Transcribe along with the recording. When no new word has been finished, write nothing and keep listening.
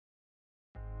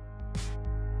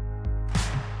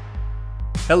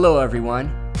Hello,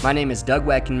 everyone. My name is Doug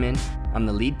Weckenman. I'm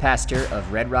the lead pastor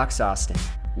of Red Rocks, Austin.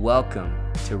 Welcome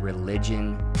to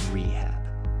Religion Rehab.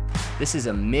 This is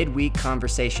a midweek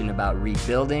conversation about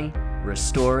rebuilding,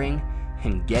 restoring,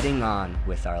 and getting on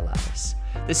with our lives.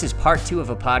 This is part 2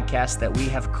 of a podcast that we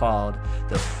have called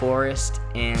The Forest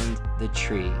and the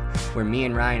Tree, where me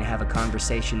and Ryan have a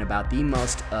conversation about the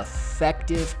most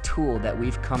effective tool that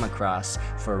we've come across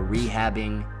for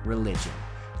rehabbing religion.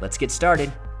 Let's get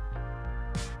started.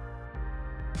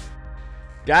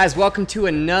 Guys, welcome to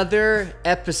another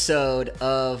episode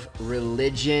of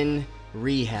Religion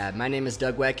Rehab. My name is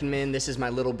Doug Weckenman. This is my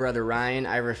little brother Ryan.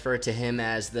 I refer to him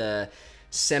as the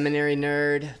seminary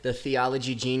nerd, the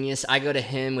theology genius. I go to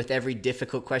him with every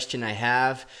difficult question I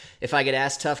have. If I get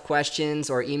asked tough questions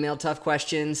or emailed tough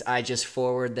questions, I just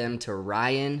forward them to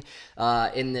Ryan.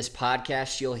 In this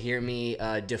podcast, you'll hear me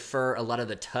defer a lot of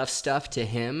the tough stuff to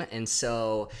him, and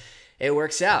so it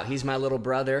works out. He's my little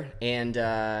brother,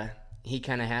 and he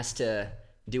kind of has to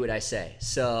do what I say.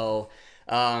 So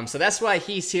that's why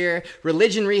he's here.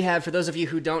 Religion Rehab, for those of you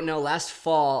who don't know, last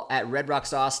fall at Red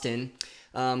Rocks, Austin,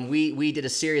 we did a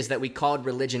series that we called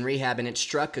Religion Rehab, and it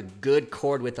struck a good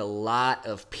chord with a lot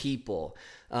of people.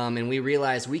 And we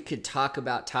realized we could talk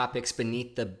about topics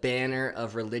beneath the banner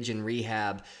of Religion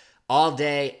Rehab all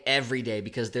day, every day,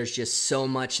 because there's just so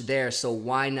much there. So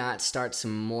why not start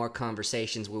some more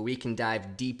conversations where we can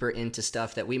dive deeper into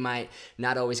stuff that we might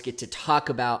not always get to talk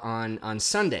about on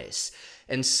Sundays.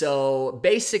 And so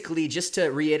basically, just to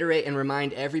reiterate and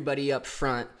remind everybody up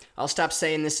front, I'll stop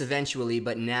saying this eventually,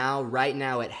 but right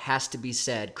now, it has to be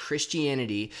said.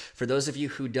 Christianity, for those of you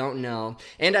who don't know,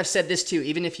 and I've said this too,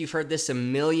 even if you've heard this a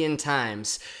million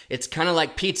times, it's kind of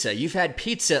like pizza. You've had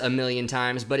pizza a million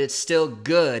times, but it's still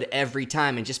good every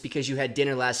time. And just because you had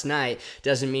dinner last night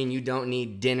doesn't mean you don't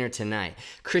need dinner tonight.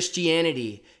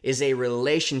 Christianity is a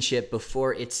relationship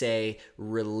before it's a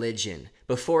religion,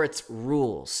 before it's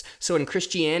rules. So in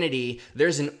Christianity,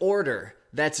 there's an order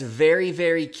that's very,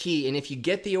 very key. And if you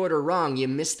get the order wrong, you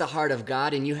miss the heart of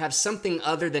God and you have something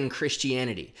other than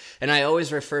Christianity. And I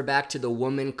always refer back to the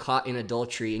woman caught in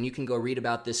adultery. And you can go read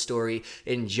about this story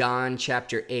in John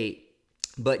chapter 8.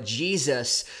 But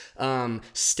Jesus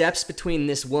steps between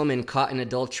this woman caught in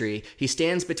adultery. He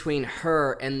stands between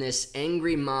her and this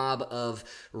angry mob of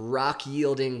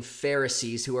rock-yielding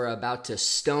Pharisees who are about to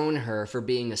stone her for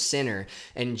being a sinner.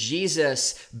 And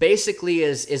Jesus basically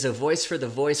is a voice for the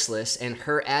voiceless and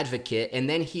her advocate. And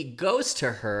then he goes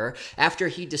to her after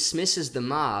he dismisses the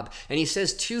mob. And he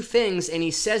says two things, and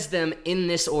he says them in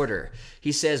this order.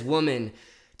 He says, "Woman,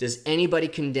 does anybody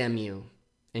condemn you?"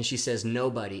 And she says,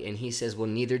 "Nobody." And he says, "Well,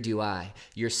 neither do I.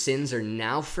 Your sins are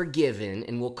now forgiven."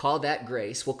 And we'll call that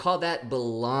grace. We'll call that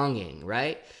belonging,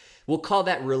 right? We'll call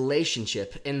that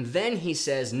relationship. And then he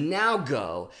says, "Now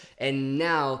go and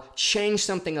now change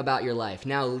something about your life.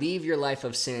 Now leave your life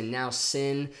of sin. Now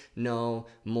sin no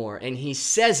more." And he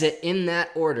says it in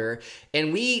that order.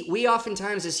 And we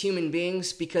oftentimes as human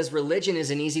beings, because religion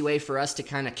is an easy way for us to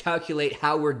kind of calculate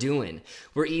how we're doing.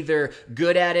 We're either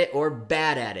good at it or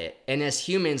bad at it. And as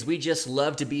humans, we just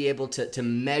love to be able to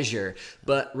measure.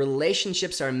 But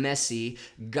relationships are messy.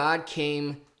 God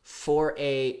came for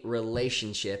a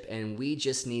relationship, and we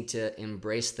just need to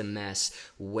embrace the mess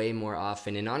way more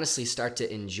often and honestly start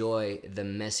to enjoy the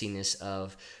messiness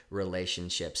of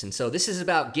relationships. And so this is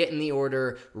about getting the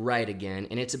order right again,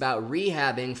 and it's about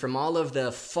rehabbing from all of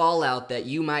the fallout that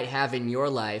you might have in your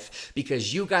life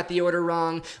because you got the order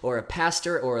wrong, or a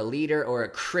pastor or a leader or a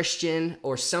Christian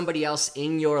or somebody else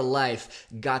in your life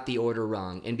got the order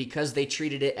wrong. And because they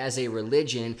treated it as a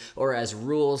religion or as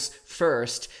rules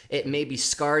first, it maybe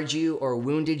scarred you or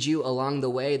wounded you along the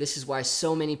way. This is why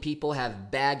so many people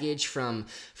have baggage from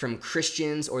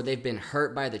Christians, or they've been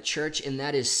hurt by the church, and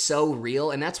that is so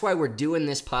real. And that's why we're doing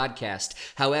this podcast.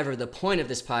 However, the point of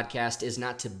this podcast is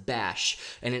not to bash,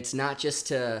 and it's not just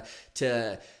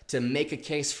to make a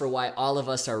case for why all of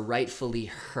us are rightfully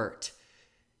hurt.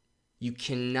 You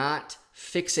cannot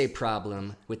fix a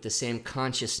problem with the same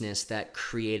consciousness that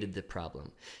created the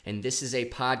problem. And this is a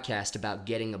podcast about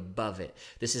getting above it.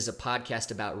 This is a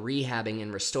podcast about rehabbing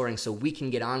and restoring so we can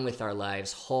get on with our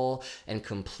lives whole and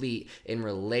complete in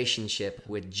relationship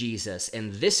with Jesus.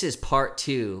 And this is part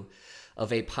 2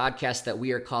 of a podcast that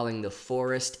we are calling The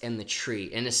Forest and the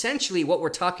Tree. And essentially what we're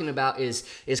talking about is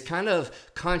kind of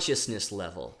consciousness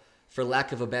level, for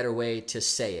lack of a better way to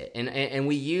say it. And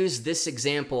we used this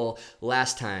example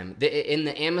last time. In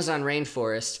the Amazon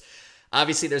rainforest,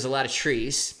 obviously there's a lot of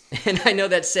trees. And I know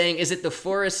that saying, is it the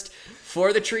forest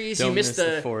for the trees? Don't you miss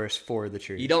the forest for the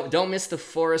trees. You don't miss the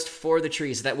forest for the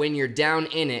trees. That when you're down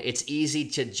in it, it's easy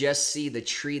to just see the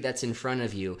tree that's in front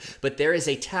of you. But there is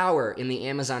a tower in the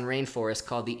Amazon rainforest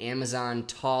called the Amazon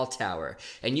Tall Tower.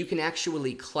 And you can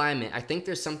actually climb it. I think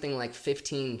there's something like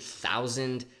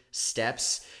 15,000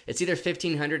 steps. It's either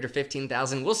 1,500 or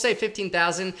 15,000. We'll say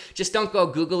 15,000. Just don't go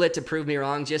Google it to prove me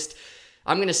wrong.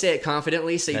 I'm going to say it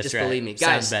confidently, so you That's just right. believe me.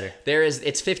 Guys, Sounds better.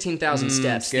 It's 15,000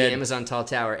 steps, good. the Amazon Tall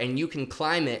Tower, and you can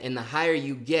climb it, and the higher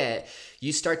you get,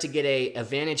 you start to get a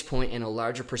vantage point and a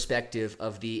larger perspective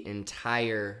of the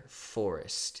entire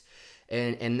forest.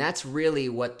 And that's really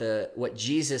what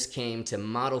Jesus came to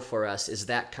model for us, is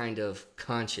that kind of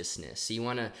consciousness. So do you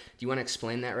want to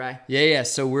explain that, Rye? Yeah.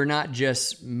 So we're not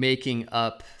just making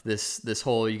up this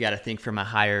whole, you got to think from a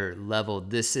higher level.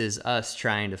 This is us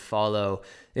trying to follow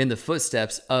in the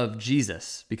footsteps of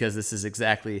Jesus, because this is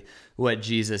exactly what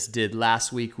Jesus did.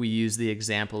 Last week, we used the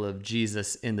example of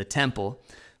Jesus in the temple,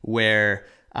 where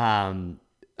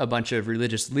a bunch of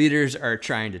religious leaders are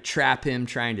trying to trap him,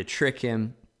 trying to trick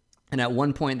him. And at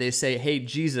one point they say, hey,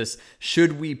 Jesus,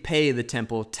 should we pay the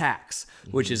temple tax?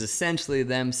 Mm-hmm. Which is essentially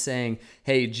them saying,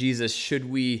 hey, Jesus, should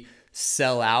we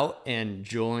sell out and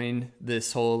join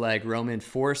this whole like Roman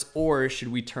force, or should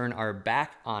we turn our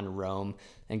back on Rome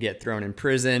and get thrown in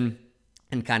prison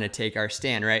and kind of take our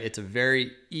stand, right? It's a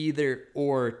very either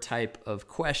or type of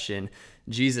question.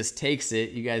 Jesus takes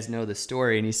it, you guys know the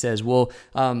story, and he says, well,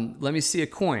 let me see a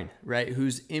coin, right?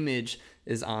 Whose image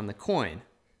is on the coin?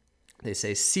 They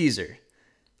say Caesar.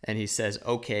 And he says,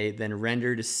 okay, then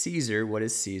render to Caesar what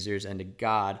is Caesar's, and to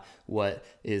God what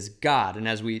is God. And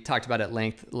as we talked about at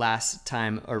length last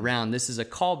time around, this is a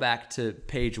callback to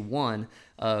page 1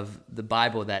 of the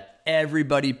Bible that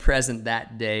everybody present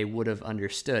that day would have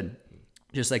understood.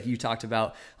 Just like you talked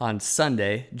about on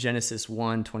Sunday, Genesis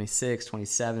 1, 26,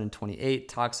 27, and 28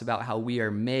 talks about how we are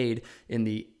made in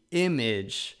the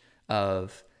image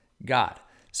of God.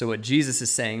 So what Jesus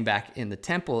is saying back in the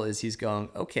temple is he's going,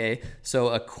 okay, so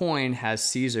a coin has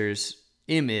Caesar's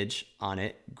image on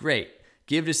it. Great.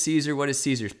 Give to Caesar what is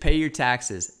Caesar's. Pay your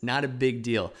taxes. Not a big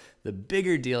deal. The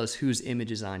bigger deal is whose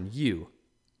image is on you.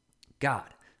 God.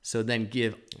 So then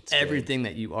give everything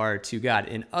that you are to God.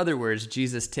 In other words,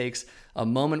 Jesus takes a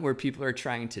moment where people are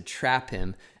trying to trap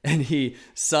him, and he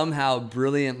somehow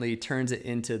brilliantly turns it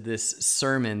into this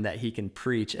sermon that he can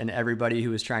preach. And everybody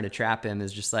who is trying to trap him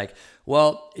is just like,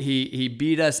 well, he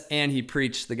beat us and he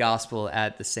preached the gospel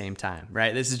at the same time,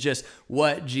 right? This is just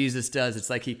what Jesus does. It's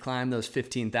like he climbed those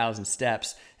 15,000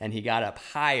 steps and he got up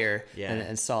higher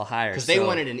and saw higher. Because they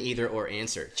wanted an either or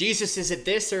answer. Jesus, is it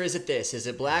this or is it this? Is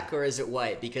it black or is it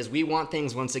white? Because we want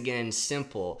things, once again,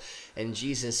 simple. And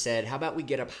Jesus said, how about we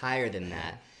get up higher than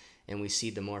that and we see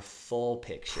the more full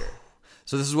picture?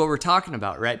 So this is what we're talking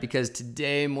about, right? Because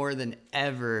today, more than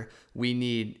ever, we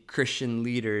need Christian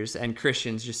leaders, and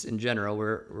Christians just in general,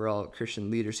 we're all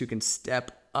Christian leaders who can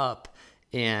step up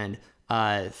and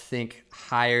think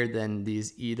higher than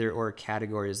these either or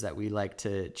categories that we like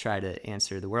to try to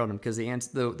answer the world in. Because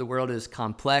the world is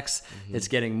complex. Mm-hmm. It's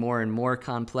getting more and more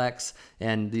complex.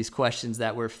 And these questions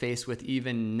that we're faced with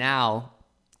even now,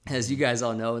 as you guys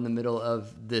all know, in the middle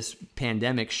of this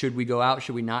pandemic, should we go out?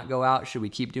 Should we not go out? Should we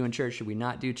keep doing church? Should we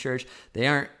not do church? They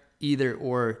aren't either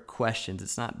or questions.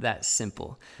 It's not that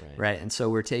simple, right? And so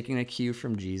we're taking a cue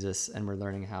from Jesus and we're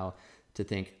learning how to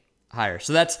think higher.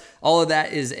 So that's all of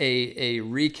that is a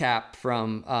recap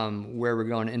from where we're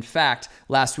going. In fact,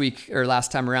 last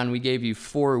time around, we gave you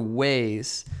 4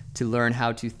 ways to learn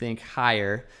how to think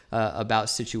higher about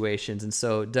situations. And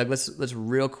so, Doug, let's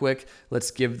real quick,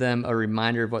 let's give them a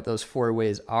reminder of what those 4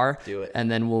 ways are. Do it. And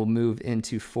then we'll move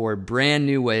into 4 brand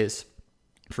new ways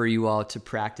for you all to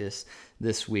practice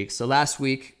this week. So last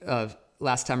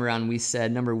time around, we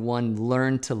said, number 1,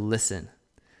 learn to listen.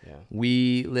 Yeah.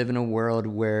 We live in a world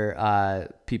where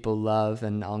people love,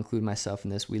 and I'll include myself in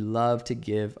this, we love to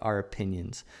give our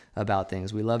opinions about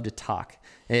things. We love to talk.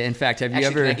 In fact, have you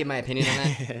ever... Can I give my opinion on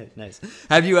that? Nice.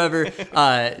 Have you ever,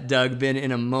 Doug, been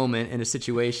in a moment, in a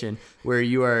situation where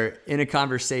you are in a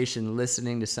conversation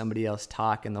listening to somebody else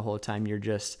talk, and the whole time you're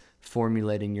just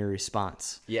formulating your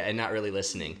response? Yeah, and not really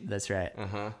listening. That's right.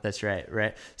 Uh-huh. That's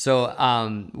right.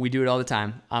 So we do it all the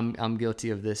time. I'm guilty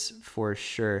of this for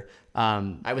sure.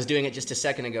 I was doing it just a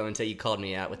second ago until you called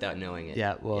me out without knowing it.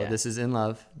 Yeah, well, this is in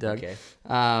love, Doug.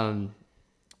 Okay.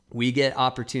 We get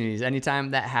opportunities.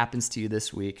 Anytime that happens to you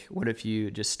this week, what if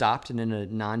you just stopped and in a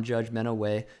non-judgmental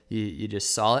way, you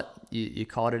just saw it, you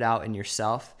called it out in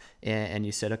yourself, and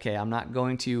you said, okay, I'm not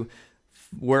going to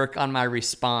work on my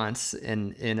response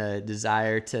in a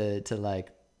desire to like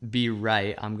be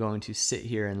right. I'm going to sit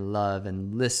here and love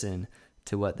and listen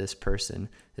to what this person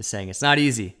is saying. It's not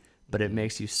easy, but it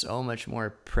makes you so much more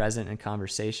present in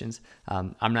conversations.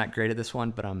 I'm not great at this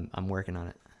one, but I'm working on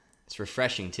it. It's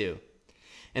refreshing too.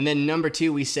 And then number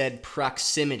 2, we said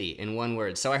proximity in one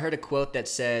word. So I heard a quote that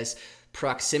says,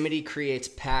 proximity creates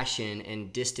passion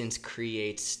and distance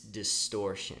creates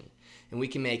distortion. And we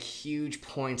can make huge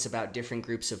points about different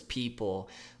groups of people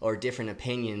or different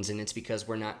opinions, and it's because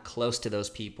we're not close to those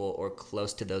people or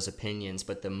close to those opinions.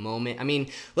 But the moment, I mean,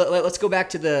 let's go back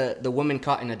to the woman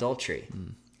caught in adultery.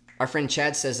 Our friend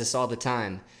Chad says this all the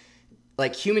time.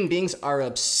 Like, human beings are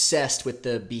obsessed with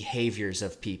the behaviors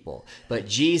of people, but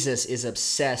Jesus is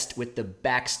obsessed with the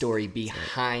backstory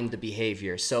behind the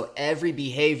behavior. So every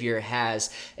behavior has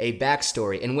a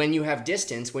backstory. And when you have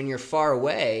distance, when you're far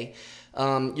away,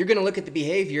 you're going to look at the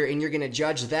behavior and you're going to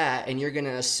judge that, and you're going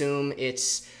to assume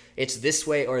it's this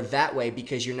way or that way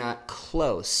because you're not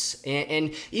close.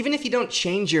 And even if you don't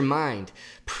change your mind,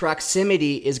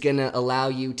 proximity is going to allow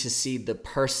you to see the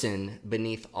person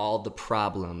beneath all the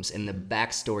problems and the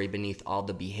backstory beneath all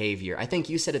the behavior. I think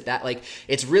you said it that, like,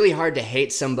 it's really hard to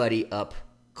hate somebody up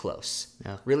close.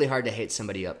 Yeah. Really hard to hate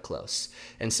somebody up close.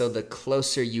 And so the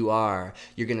closer you are,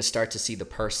 you're going to start to see the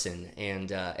person, and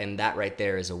that right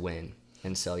there is a win.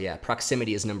 And so, yeah,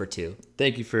 proximity is number 2.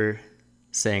 Thank you for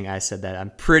saying I said that. I'm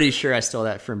pretty sure I stole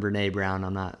that from Brene Brown.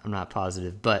 I'm not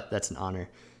positive, but that's an honor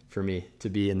for me to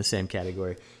be in the same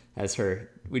category as her.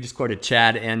 We just quoted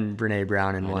Chad and Brene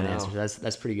Brown in one answer.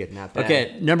 That's pretty good. Not bad.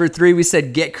 Okay, number 3, we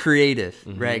said get creative,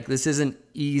 right? This isn't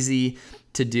easy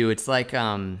to do. It's like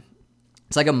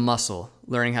a muscle,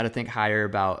 learning how to think higher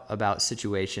about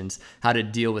situations, how to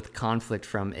deal with conflict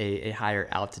from a higher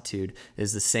altitude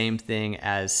is the same thing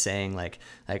as saying like,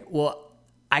 well,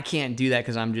 I can't do that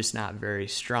because I'm just not very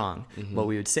strong. What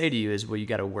we would say to you is, well, you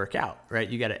got to work out, right?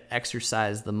 You got to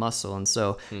exercise the muscle. And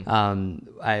so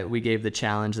we gave the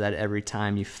challenge that every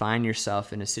time you find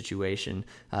yourself in a situation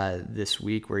this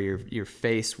week where you're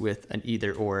faced with an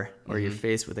either or you're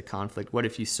faced with a conflict, what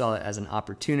if you saw it as an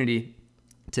opportunity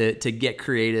to get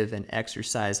creative and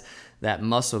exercise that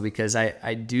muscle? Because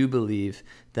I do believe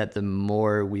that the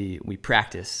more we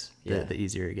practice, the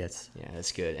easier it gets. Yeah,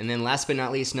 that's good. And then last but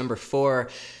not least, number 4,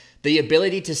 the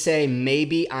ability to say,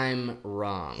 maybe I'm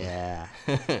wrong. Yeah.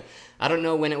 I don't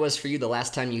know when it was for you the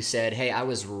last time you said, hey, I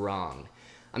was wrong.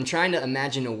 I'm trying to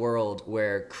imagine a world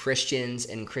where Christians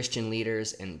and Christian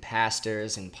leaders and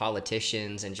pastors and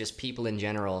politicians and just people in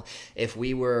general, if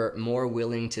we were more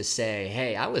willing to say,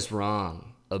 hey, I was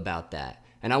wrong about that,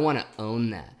 and I want to own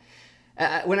that.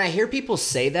 When I hear people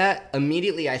say that,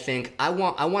 immediately I think, I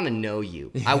want to know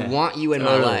you. I want you in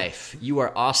my life. You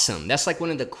are awesome. That's like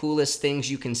one of the coolest things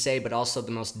you can say, but also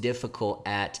the most difficult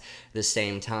at the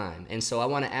same time. And so I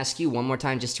want to ask you one more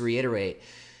time, just to reiterate,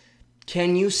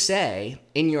 can you say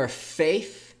in your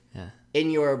faith, in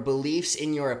your beliefs,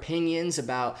 in your opinions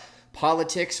about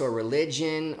politics or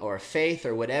religion or faith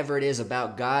or whatever it is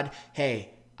about God,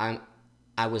 hey, I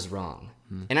was wrong.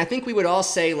 And I think we would all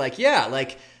say, like, yeah,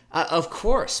 like, of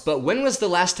course, but when was the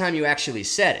last time you actually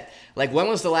said it? Like, when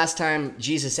was the last time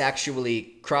Jesus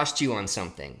actually crossed you on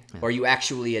something? Or you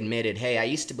actually admitted, hey, I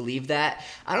used to believe that.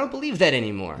 I don't believe that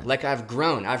anymore. Like, I've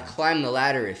grown. I've climbed the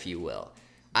ladder, if you will.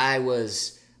 I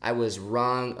was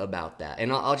wrong about that.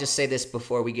 And I'll just say this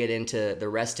before we get into the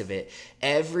rest of it.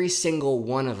 Every single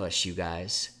one of us, you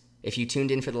guys, if you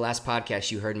tuned in for the last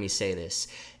podcast, you heard me say this.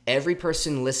 Every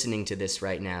person listening to this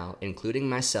right now, including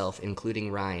myself,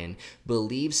 including Ryan,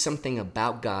 believes something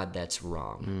about God that's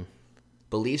wrong.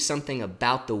 Believes something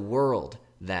about the world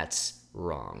that's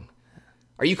wrong.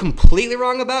 Are you completely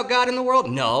wrong about God and the world?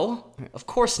 No, of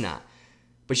course not.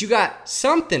 But you got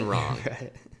something wrong.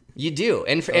 Right. You do.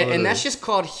 And that's just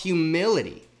called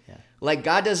humility. Like,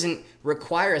 God doesn't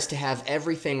require us to have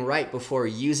everything right before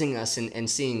using us and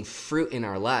seeing fruit in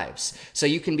our lives. So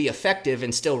you can be effective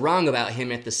and still wrong about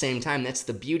him at the same time. That's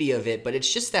the beauty of it. But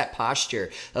it's just that posture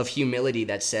of humility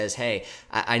that says, hey,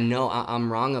 I know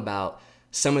I'm wrong about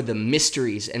some of the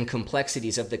mysteries and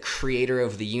complexities of the creator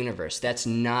of the universe. That's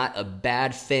not a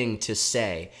bad thing to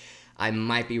say. I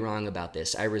might be wrong about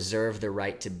this. I reserve the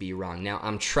right to be wrong. Now,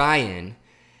 I'm trying...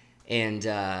 And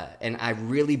I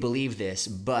really believe this,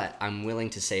 but I'm willing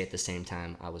to say at the same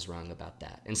time I was wrong about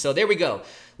that. And so there we go.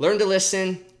 Learn to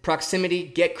listen, proximity,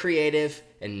 get creative,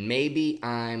 and maybe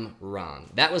I'm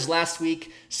wrong. That was last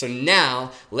week. So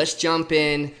now let's jump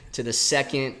in to the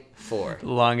second 4.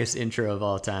 Longest intro of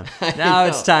all time. Now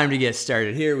it's time to get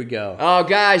started. Here we go. Oh,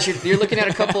 guys, you're looking at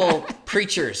a couple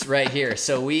preachers right here.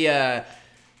 So we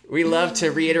love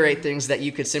to reiterate things that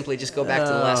you could simply just go back to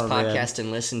the last podcast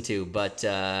and listen to. But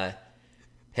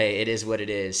Hey, it is what it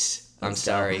is. I'm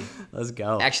sorry. Let's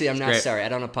go. Actually, I'm It's not great. sorry. I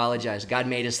don't apologize. God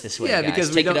made us this way, Yeah, guys.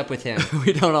 because Take it up with him.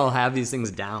 we don't all have these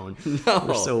things down. No.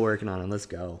 We're still working on them. Let's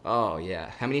go. Oh, yeah.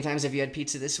 How many times have you had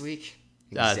pizza this week?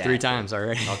 3 times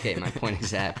already. Okay, my point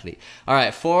exactly. All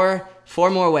right, four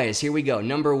more ways. Here we go.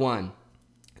 Number 1,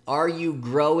 are you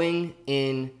growing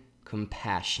in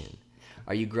compassion?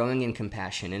 Are you growing in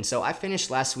compassion? And so I finished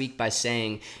last week by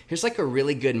saying, here's like a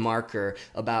really good marker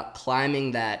about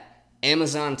climbing that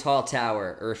Amazon tall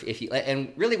tower, or if you,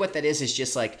 and really what that is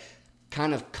just like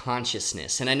kind of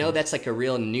consciousness. And I know that's like a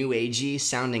real new agey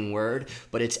sounding word,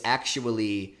 but it's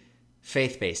actually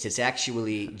faith-based. It's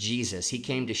actually Jesus. He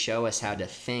came to show us how to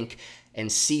think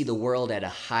and see the world at a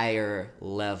higher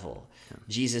level.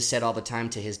 Jesus said all the time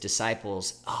to his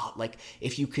disciples, like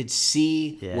if you could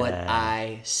see what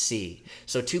I see.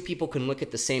 So 2 people can look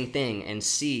at the same thing and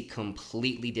see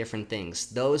completely different things.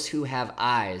 Those who have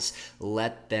eyes,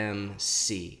 let them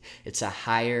see. It's a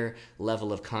higher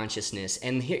level of consciousness.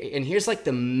 And here's like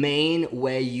the main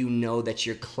way you know that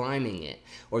you're climbing it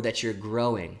or that you're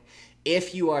growing.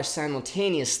 If you are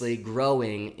simultaneously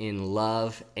growing in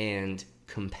love and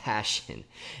compassion.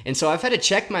 And so I've had to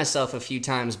check myself a few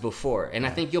times before, and I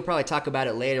think you'll probably talk about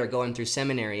it later going through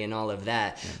seminary and all of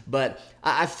that. Yeah. But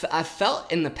I've felt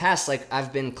in the past like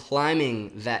I've been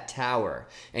climbing that tower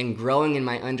and growing in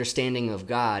my understanding of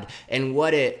God, and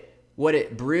what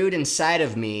it brewed inside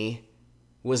of me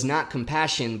was not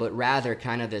compassion, but rather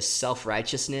kind of this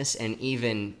self-righteousness and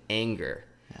even anger.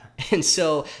 And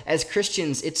so as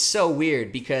Christians, it's so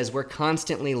weird because we're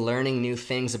constantly learning new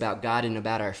things about God and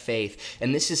about our faith.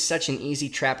 And this is such an easy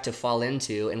trap to fall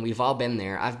into. And we've all been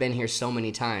there. I've been here so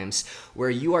many times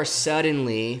where you are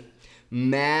suddenly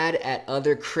mad at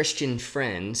other Christian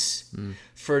friends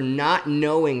for not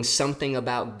knowing something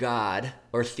about God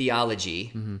or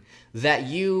theology that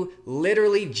you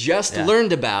literally just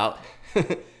learned about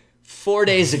 4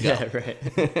 days ago. Yeah,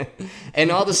 right.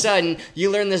 And all of a sudden, you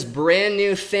learn this brand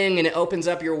new thing and it opens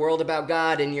up your world about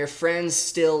God, and your friends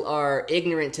still are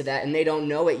ignorant to that and they don't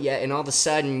know it yet. And all of a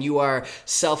sudden, you are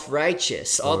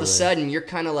self-righteous. All of a sudden, you're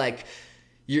kind of like,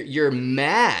 you're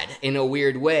mad in a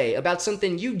weird way about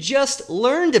something you just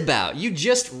learned about. You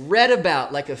just read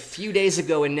about like a few days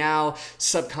ago, and now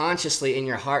subconsciously in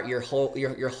your heart, you're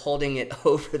holding it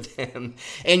over them.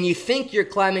 And you think you're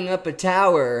climbing up a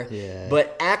tower,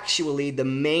 but actually the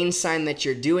main sign that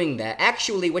you're doing that,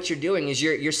 actually what you're doing is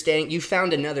you're staying, you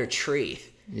found another tree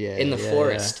in the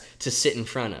forest to sit in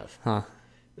front of. Huh.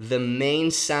 The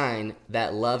main sign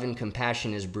that love and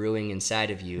compassion is brewing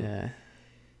inside of you. Yeah.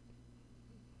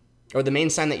 Or the main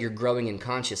sign that you're growing in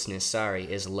consciousness,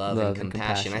 is love and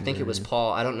compassion. I think it was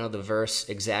Paul, I don't know the verse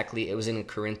exactly, it was in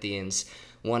Corinthians,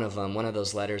 one of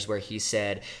those letters where he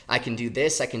said, I can do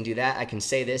this, I can do that, I can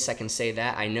say this, I can say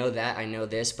that, I know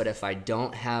this, but if I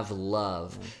don't have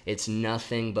love, it's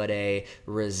nothing but a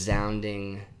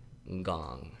resounding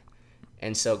gong.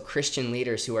 And so Christian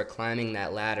leaders who are climbing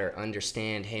that ladder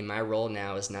understand, hey, my role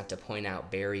now is not to point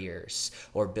out barriers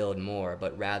or build more,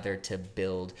 but rather to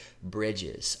build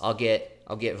bridges. I'll get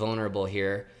vulnerable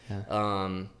here.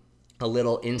 A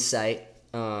little insight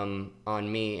on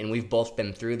me, and we've both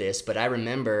been through this, but I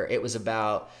remember it was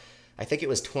about, I think it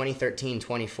was 2013,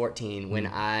 2014 when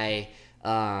I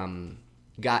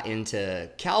got into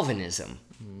Calvinism.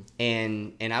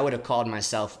 And I would have called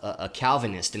myself a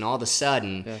Calvinist, and all of a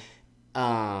sudden...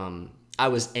 I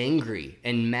was angry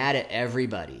and mad at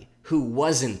everybody who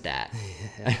wasn't that.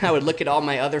 I would look at all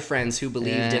my other friends who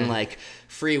believed in like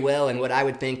free will, and what I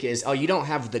would think is, oh, you don't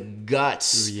have the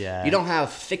guts. Yeah. You don't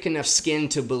have thick enough skin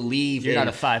to believe You're not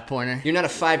a 5-pointer. You're not a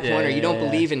 5-pointer. You don't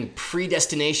believe in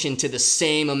predestination to the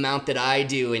same amount that I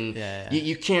do, and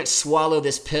you can't swallow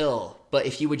this pill. But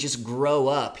if you would just grow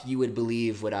up, you would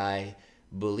believe what I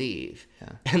believe.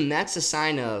 Yeah. And that's a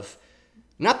sign of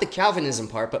not the Calvinism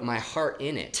part, but my heart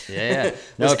in it.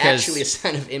 Was actually a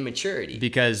sign of immaturity.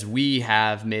 Because we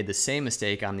have made the same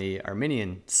mistake on the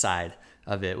Arminian side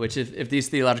of it, which if these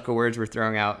theological words we're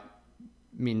throwing out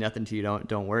mean nothing to you,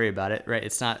 don't worry about it, right?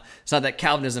 It's not that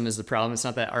Calvinism is the problem. It's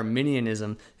not that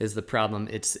Arminianism is the problem.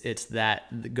 It's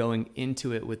that going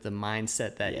into it with the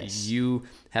mindset that you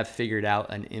have figured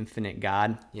out an infinite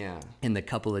God in the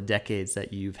couple of decades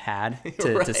that you've had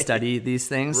to study these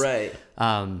things. Right.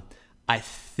 I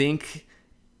think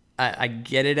I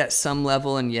get it at some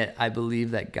level, and yet I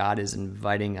believe that God is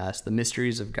inviting us. The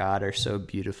mysteries of God are so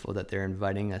beautiful that they're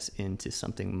inviting us into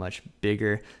something much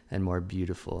bigger and more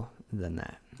beautiful than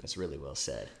that. That's really well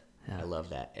said. I love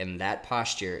that. And that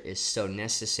posture is so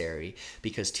necessary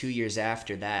because 2 years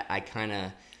after that, I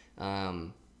kind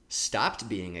of stopped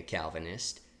being a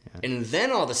Calvinist. And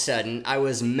then all of a sudden, I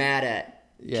was mad at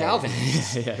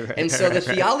Calvinists. And so the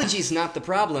theology is not the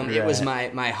problem. It was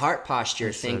my heart posture.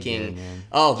 That's thinking,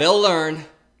 oh, they'll learn.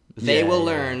 They will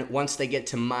learn once they get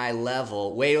to my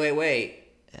level. Wait.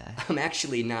 Yeah. I'm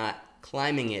actually not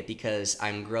climbing it because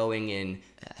I'm growing in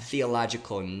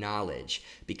theological knowledge,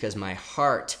 because my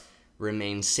heart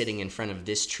remains sitting in front of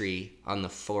this tree on the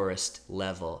forest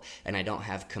level, and I don't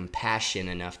have compassion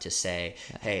enough to say,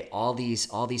 hey, all these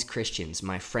Christians,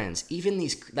 my friends, even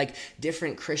these like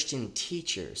different Christian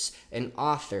teachers and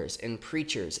authors and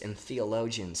preachers and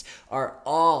theologians are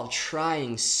all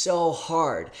trying so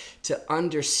hard to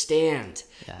understand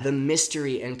the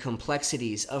mystery and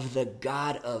complexities of the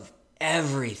God of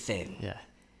everything. Yeah.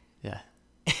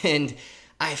 And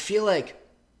I feel like,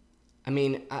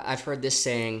 I've heard this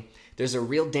saying, there's a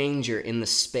real danger in the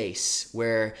space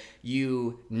where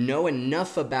you know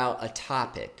enough about a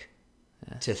topic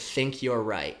to think you're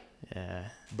right,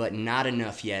 but not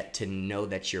enough yet to know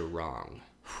that you're wrong.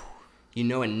 You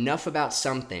know enough about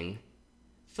something,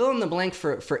 fill in the blank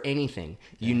for anything.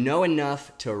 You know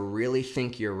enough to really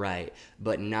think you're right,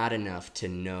 but not enough to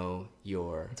know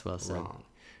you're wrong.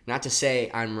 Not to say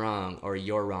I'm wrong or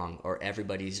you're wrong or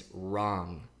everybody's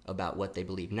wrong about what they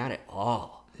believe. Not at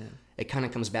all. Yeah. It kind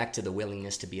of comes back to the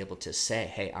willingness to be able to say,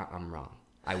 hey, I'm wrong.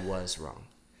 I was wrong.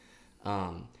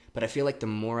 But I feel like the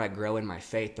more I grow in my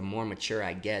faith, the more mature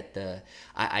I get,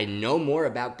 I know more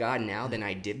about God now than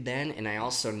I did then. And I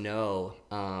also know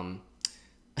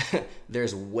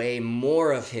there's way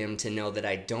more of him to know that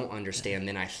I don't understand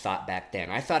than I thought back then.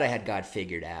 I thought I had God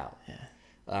figured out.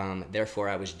 Therefore,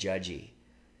 I was judgy.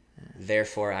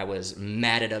 Therefore, I was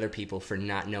mad at other people for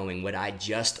not knowing what I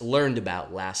just learned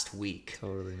about last week.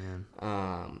 Totally, man.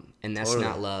 And that's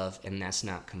not love, and that's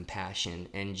not compassion.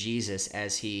 And Jesus,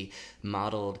 as he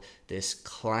modeled this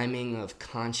climbing of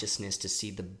consciousness to see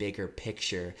the bigger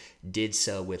picture, did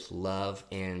so with love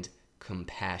and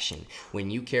compassion.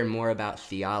 When you care more about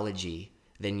theology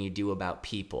than you do about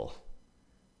people,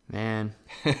 man,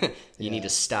 you need to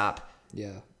stop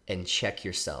and check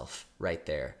yourself right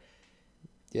there.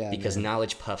 Because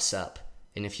knowledge puffs up,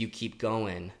 and if you keep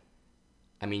going,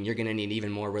 you're going to need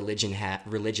even more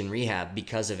religion rehab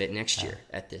because of it next year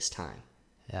at this time.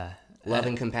 Love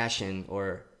and compassion,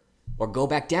 or go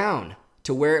back down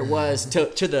to where it was to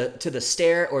the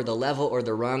stair or the level or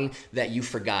the rung that you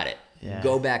forgot it.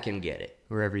 Go back and get it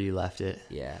wherever you left it.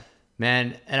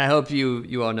 Man. And I hope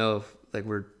you all know, like,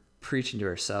 we're preaching to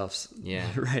ourselves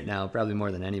right now, probably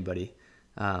more than anybody.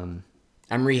 I'm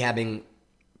rehabbing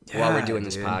while we're doing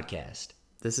this podcast.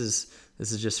 This is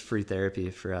just free therapy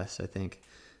for us, I think.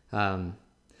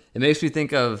 It makes me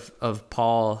think of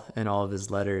Paul and all of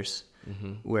his letters,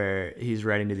 where he's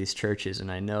writing to these churches,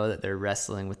 and I know that they're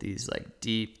wrestling with these like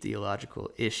deep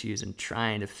theological issues and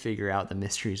trying to figure out the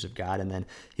mysteries of God. And then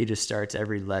he just starts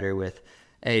every letter with,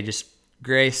 hey, just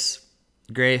grace,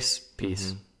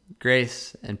 peace,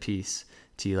 grace and peace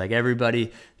to you. Like,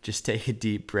 everybody just take a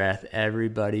deep breath.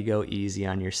 Everybody go easy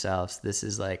on yourselves. This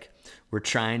is like, we're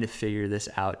trying to figure this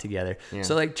out together.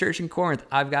 So like, church in Corinth,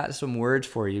 I've got some words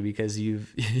for you because you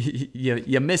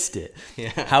missed it.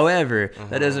 However,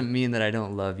 that doesn't mean that I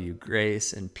don't love you.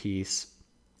 Grace and peace.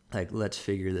 Like, let's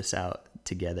figure this out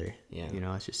together.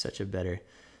 It's just such a better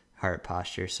heart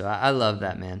posture. So I love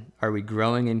that, man. Are we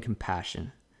growing in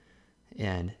compassion?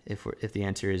 And if the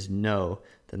answer is no,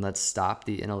 then let's stop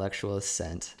the intellectual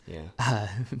ascent.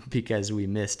 Because we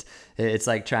missed. It's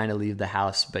like trying to leave the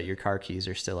house, but your car keys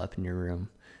are still up in your room.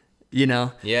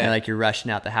 And like, you're rushing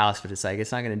out the house, but it's like,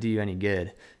 it's not going to do you any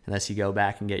good unless you go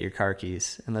back and get your car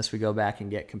keys. Unless we go back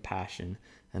and get compassion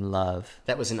and love.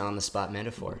 That was an on-the-spot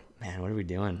metaphor. Man, what are we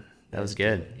doing? That was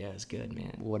good. Yeah, it was good,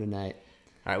 man. What a night.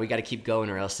 All right, we got to keep going,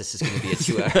 or else this is going to be a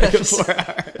 2-hour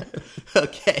episode.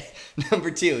 Okay, number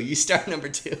 2. You start number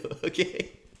 2. Okay.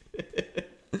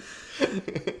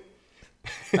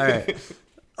 All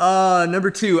right.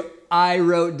 Number 2, I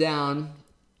wrote down,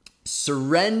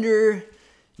 surrender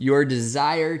your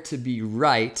desire to be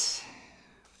right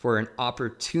for an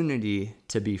opportunity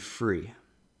to be free.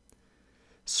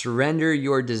 Surrender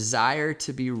your desire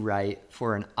to be right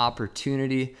for an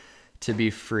opportunity to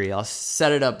be free. I'll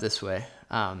set it up this way.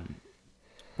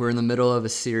 We're in the middle of a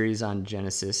series on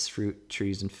Genesis, fruit,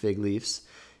 trees, and fig leaves.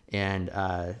 And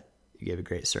you gave a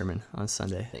great sermon on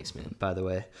Sunday. Thanks, man. By the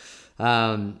way.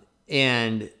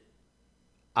 And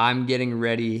I'm getting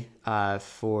ready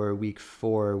for week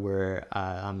 4, where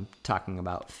I'm talking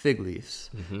about fig leaves.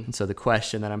 And so the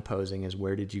question that I'm posing is,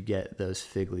 where did you get those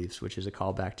fig leaves? Which is a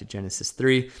callback to Genesis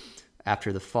 3.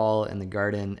 After the fall in the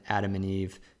garden, Adam and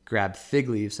Eve grab fig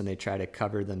leaves and they try to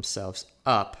cover themselves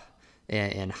up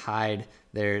and hide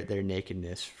their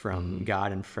nakedness from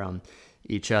God and from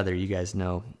each other. You guys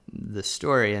know the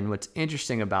story. And what's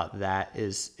interesting about that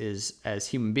is as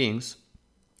human beings,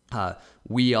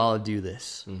 we all do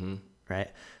this, right?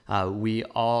 We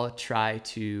all try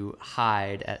to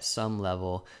hide at some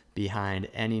level behind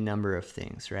any number of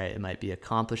things, right? It might be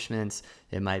accomplishments,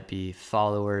 it might be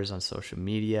followers on social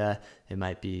media, it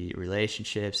might be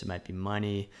relationships, it might be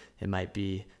money, it might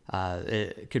be,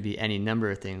 it could be any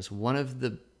number of things. One of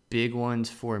the big ones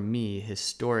for me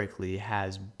historically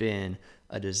has been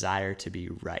a desire to be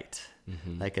right,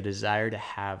 like a desire to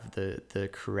have the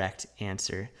correct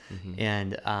answer.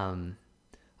 And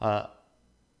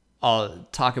I'll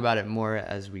talk about it more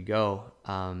as we go,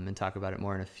 and talk about it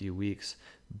more in a few weeks.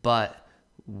 But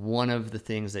one of the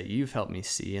things that you've helped me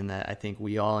see, and that I think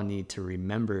we all need to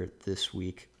remember this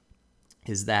week,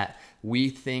 is that we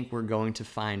think we're going to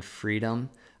find freedom.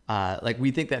 Like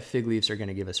we think that fig leaves are going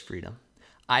to give us freedom.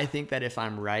 I think that if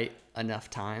I'm right enough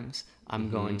times, I'm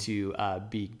going to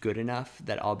be good enough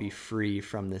that I'll be free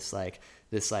from this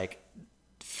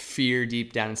fear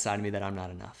deep down inside of me that I'm not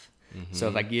enough. So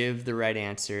if I give the right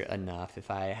answer enough,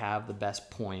 if I have the best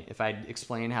point, if I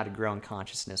explain how to grow in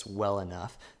consciousness well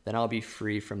enough, then I'll be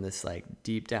free from this like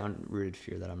deep down rooted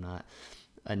fear that I'm not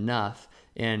enough.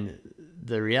 And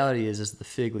the reality is the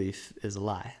fig leaf is a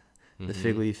lie. The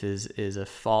fig leaf is a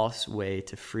false way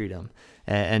to freedom.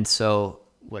 And so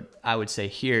what I would say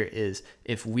here is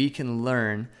if we can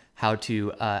learn how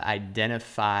to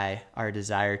identify our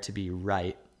desire to be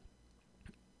right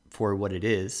for what it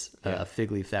is, a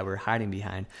fig leaf that we're hiding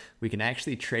behind, we can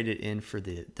actually trade it in for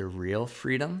the real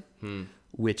freedom,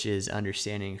 which is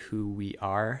understanding who we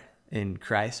are in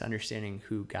Christ, understanding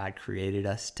who God created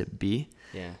us to be.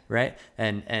 Yeah. Right.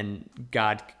 And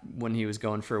God, when he was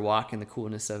going for a walk in the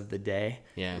coolness of the day,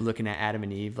 looking at Adam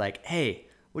and Eve, like, hey,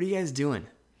 what are you guys doing?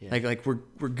 Yeah. Like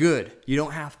we're good. You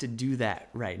don't have to do that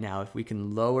right now. If we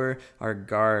can lower our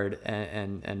guard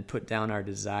and put down our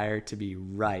desire to be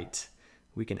right,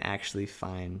 we can actually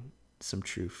find some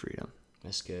true freedom.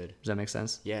 That's good. Does that make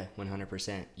sense? Yeah,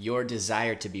 100%. Your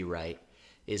desire to be right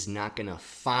is not going to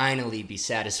finally be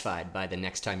satisfied by the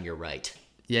next time you're right.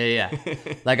 Yeah.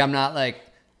 Like I'm not like,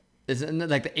 it's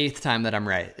like the 8th time that I'm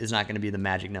right is not going to be the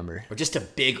magic number. Or just a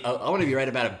big, I want to be right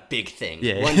about a big thing.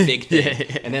 Yeah. One big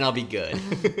thing, and then I'll be good.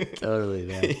 Totally,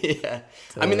 man. Yeah.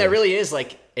 Totally. I mean, that really is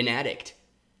like an addict.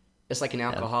 It's like an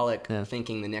alcoholic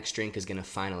thinking the next drink is going to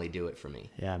finally do it for me.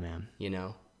 Yeah, man. You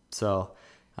know? So,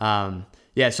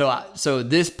 so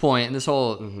this point in this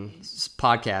whole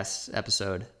podcast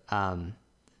episode,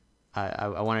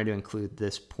 I wanted to include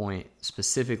this point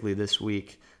specifically this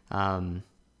week, because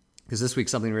this week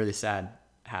something really sad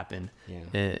happened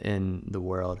in the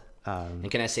world. And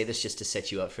can I say this just to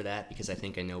set you up for that? Because I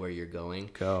think I know where you're going.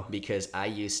 Go. Because I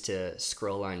used to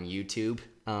scroll on YouTube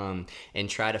and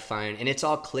try to find, and it's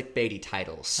all clickbaity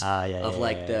titles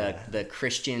the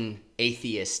Christian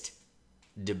atheist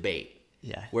debate.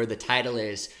 Yeah. Where the title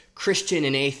is Christian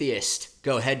and Atheist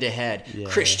Go Head to Head.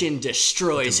 Christian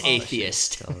destroys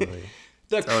atheist. Totally.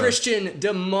 The Christian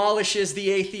demolishes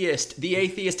the atheist. The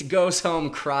atheist goes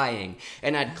home crying.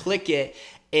 And I'd click it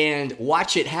and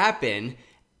watch it happen.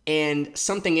 And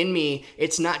something in me,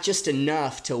 it's not just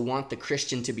enough to want the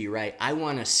Christian to be right. I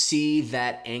want to see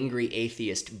that angry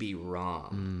atheist be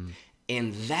wrong.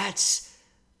 And that's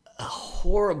a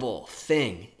horrible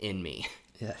thing in me.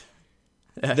 Yeah.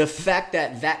 The fact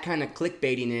that kind of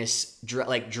clickbaitiness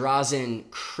draws in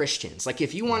Christians. Like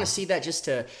if you want to see that just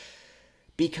to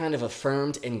be kind of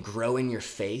affirmed and grow in your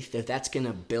faith, if that's going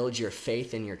to build your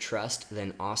faith and your trust,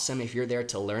 then awesome if you're there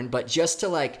to learn. But just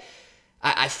to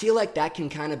I feel like that can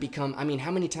kind of become, I mean, how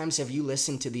many times have you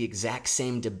listened to the exact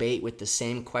same debate with the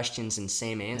same questions and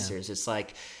same answers? Yeah. It's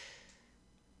like,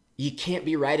 you can't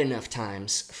be right enough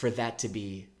times for that to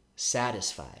be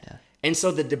satisfied. Yeah. And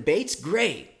so the debate's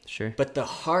great, sure, but the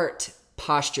heart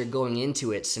posture going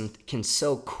into it can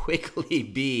so quickly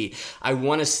be, I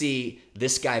want to see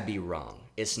this guy be wrong.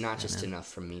 It's not just enough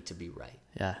for me to be right.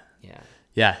 Yeah.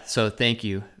 Yeah, so thank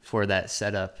you for that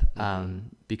setup,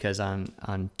 because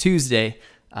on Tuesday,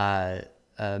 a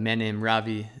man named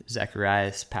Ravi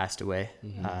Zacharias passed away,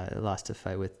 lost a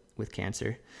fight with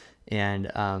cancer.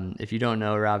 And if you don't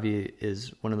know, Ravi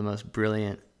is one of the most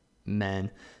brilliant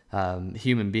men,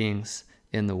 human beings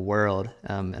in the world.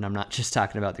 And I'm not just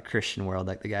talking about the Christian world.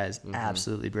 Like the guy is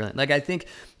absolutely brilliant. Like I think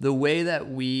the way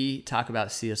that we talk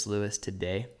about C.S. Lewis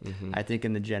today, I think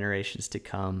in the generations to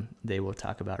come, they will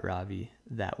talk about Ravi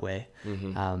that way.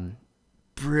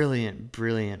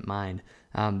 Brilliant mind.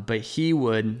 But he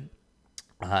would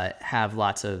have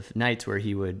lots of nights where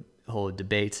he would hold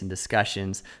debates and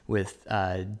discussions with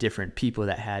different people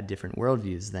that had different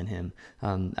worldviews than him.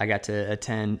 I got to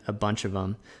attend a bunch of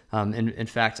them. In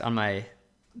fact, on my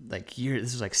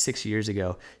this was like 6 years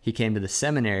ago, he came to the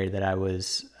seminary that I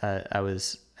was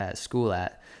at school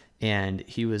at, and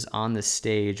he was on the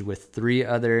stage with 3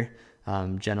 other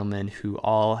gentlemen who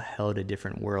all held a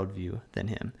different worldview than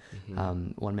him.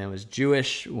 One man was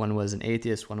Jewish, one was an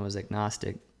atheist, one was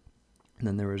agnostic, and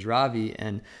then there was Ravi,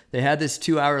 and they had this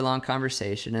 2-hour-long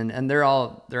conversation, and they're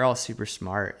all super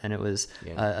smart, and it was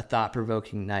a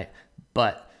thought-provoking night.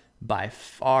 But by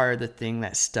far the thing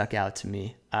that stuck out to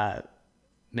me,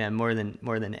 man, more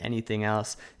than anything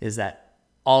else, is that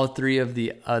all 3 of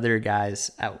the other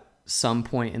guys at some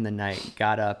point in the night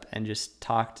got up and just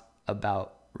talked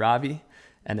about Ravi,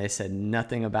 and they said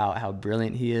nothing about how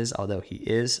brilliant he is, although he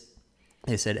is.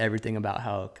 They said everything about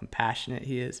how compassionate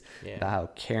he is, about how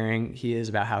caring he is,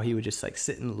 about how he would just like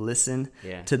sit and listen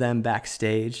to them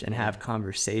backstage and have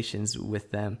conversations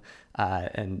with them,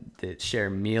 and share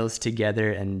meals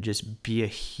together and just be a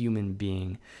human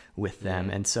being with them.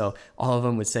 And so all of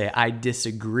them would say, I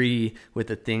disagree with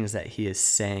the things that he is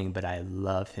saying, but I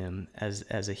love him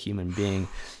as a human being.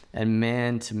 And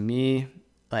man, to me,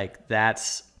 like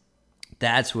that's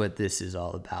what this is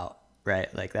all about,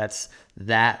 right? Like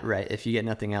right? If you get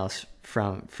nothing else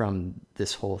from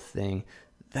this whole thing,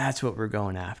 that's what we're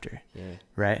going after,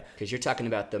 right? Because you're talking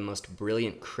about the most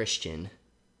brilliant Christian.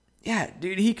 Yeah,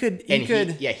 dude, he could.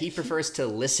 He prefers to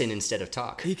listen instead of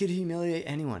talk. He could humiliate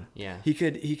anyone. Yeah. He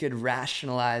could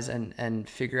rationalize and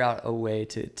figure out a way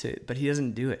to, but he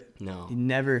doesn't do it. No. He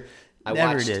never I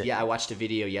did it. Yeah, I watched a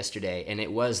video yesterday, and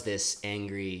it was this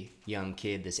angry young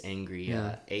kid, this angry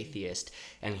atheist,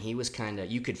 and he was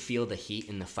you could feel the heat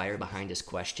and the fire behind his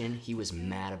question. He was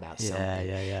mad about something.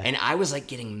 Yeah. And I was like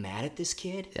getting mad at this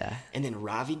kid. Yeah. And then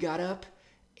Ravi got up,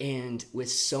 and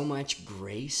with so much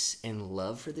grace and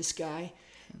love for this guy,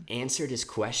 answered his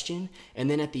question. And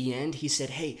then at the end, he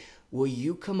said, hey, will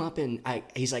you come up and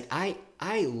he's like, I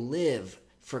live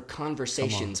for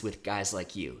conversations with guys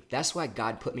like you. That's why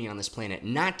God put me on this planet,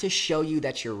 not to show you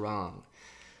that you're wrong,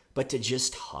 but to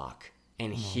just talk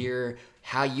and hear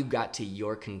how you got to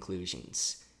your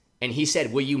conclusions. And he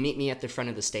said, will you meet me at the front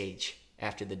of the stage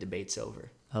after the debate's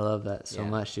over? I love that so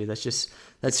much, dude. That's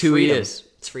It's who freedom. he is.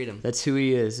 It's freedom. That's who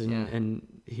he is, and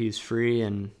he's free,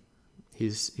 and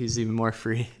he's even more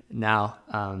free now.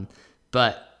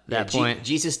 But that point,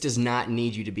 Jesus does not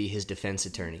need you to be his defense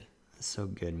attorney. That's so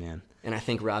good, man. And I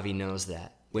think Ravi knows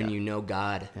that. When you know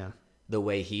God the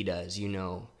way he does, you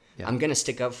know, I'm going to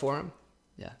stick up for him.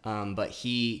 Yeah. But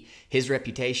his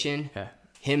reputation,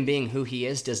 him being who he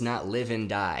is, does not live and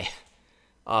die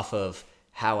off of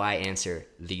how I answer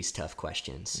these tough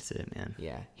questions. That's it, man.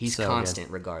 Yeah. He's So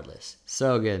constant regardless.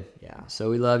 So good. Yeah. So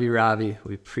we love you, Ravi.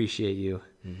 We appreciate you.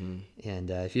 Mm-hmm. And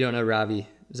if you don't know Ravi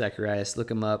Zacharias, look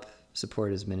him up,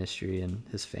 support his ministry and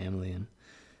his family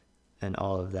and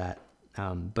all of that.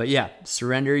 But yeah,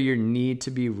 surrender your need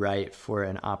to be right for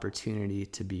an opportunity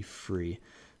to be free.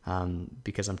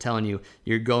 Because I'm telling you,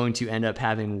 you're going to end up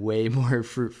having way more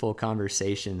fruitful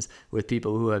conversations with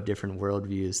people who have different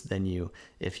worldviews than you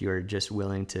if you're just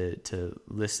willing to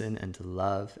listen and to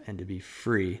love and to be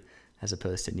free as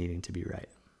opposed to needing to be right.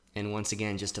 And once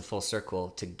again, just a full circle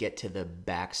to get to the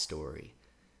backstory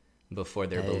before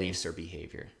their beliefs or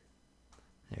behavior.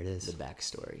 There it is. The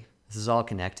backstory. This is all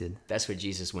connected. That's what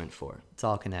Jesus went for. It's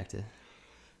all connected.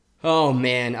 Oh,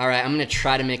 man. All right, I'm going to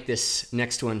try to make this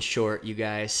next one short, you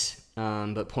guys.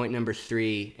 But point number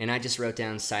 3, and I just wrote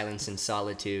down silence and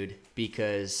solitude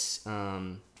because,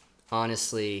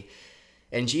 honestly,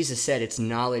 and Jesus said it's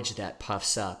knowledge that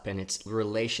puffs up, and it's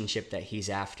relationship that he's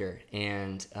after.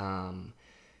 And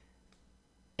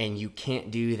you can't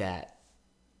do that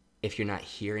if you're not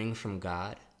hearing from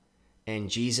God.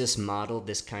 And Jesus modeled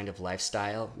this kind of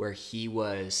lifestyle where he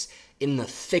was in the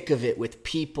thick of it with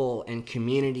people and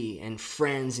community and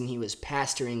friends, and he was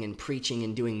pastoring and preaching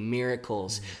and doing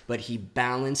miracles, but he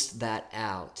balanced that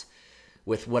out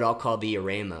with what I'll call the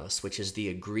eremos, which is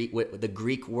the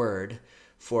Greek word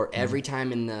for every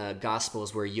time in the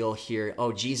Gospels where you'll hear,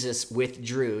 oh, Jesus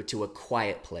withdrew to a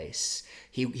quiet place.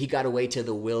 He got away to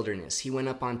the wilderness. He went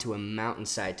up onto a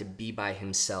mountainside to be by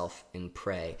himself and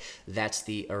pray. That's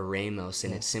the eremos,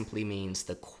 and it simply means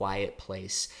the quiet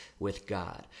place with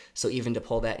God. So even to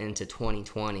pull that into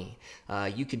 2020,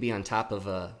 you could be on top of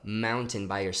a mountain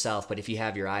by yourself, but if you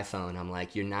have your iPhone, I'm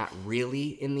like, you're not really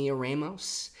in the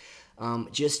eremos.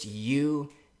 Just you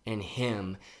and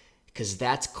him, because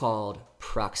that's called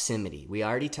proximity. We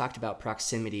already talked about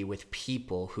proximity with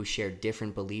people who share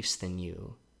different beliefs than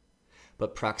you.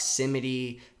 but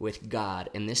proximity with God.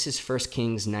 And this is 1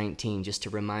 Kings 19, just to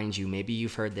remind you. Maybe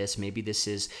you've heard this, maybe this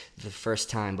is the first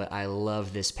time, but I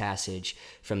love this passage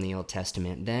from the Old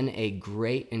Testament. Then a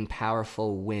great and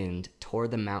powerful wind tore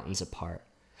the mountains apart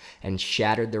and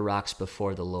shattered the rocks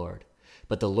before the Lord.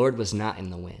 But the Lord was not in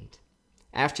the wind.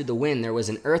 After the wind, there was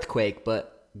an earthquake,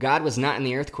 but God was not in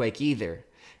the earthquake either.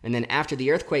 And then after the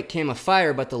earthquake came a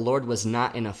fire, but the Lord was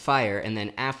not in a fire. And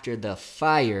then after the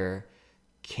fire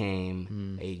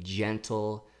came a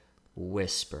gentle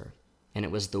whisper. And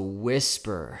it was the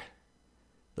whisper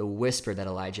that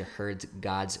Elijah heard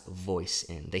God's voice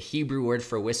in. The Hebrew word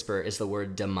for whisper is the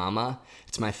word damama.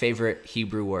 It's my favorite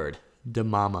Hebrew word.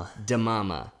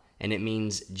 Damama. And it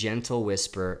means gentle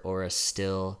whisper or a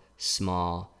still,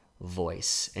 small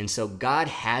voice. And so God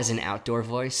has an outdoor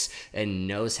voice and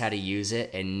knows how to use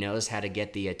it and knows how to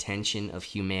get the attention of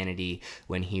humanity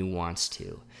when he wants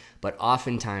to. But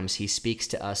oftentimes he speaks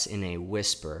to us in a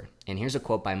whisper. And here's a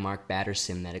quote by Mark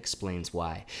Batterson that explains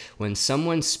why. When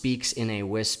someone speaks in a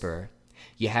whisper,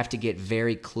 you have to get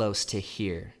very close to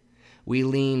hear. We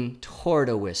lean toward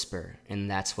a whisper, and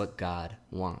that's what God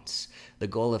wants. The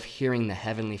goal of hearing the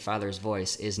Heavenly Father's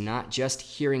voice is not just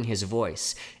hearing his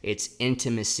voice, it's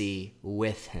intimacy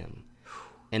with him.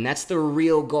 And that's the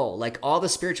real goal. Like all the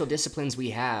spiritual disciplines we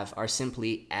have are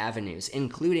simply avenues,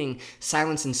 including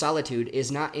silence and solitude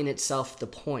is not in itself the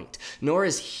point, nor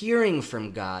is hearing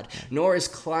from God, nor is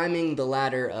climbing the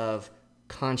ladder of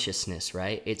consciousness,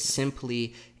 right? It's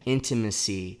simply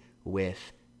intimacy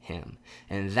with him.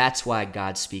 And that's why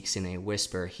God speaks in a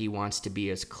whisper. He wants to be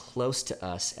as close to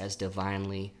us as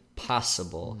divinely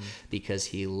possible because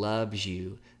he loves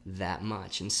you that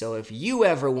much. And so if you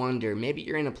ever wonder, maybe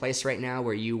you're in a place right now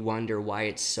where you wonder why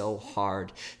it's so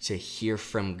hard to hear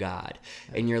from God.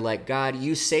 And you're like, God,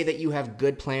 you say that you have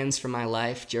good plans for my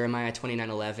life, Jeremiah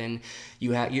 29:11.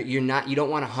 You don't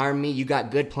want to harm me. You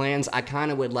got good plans. I kind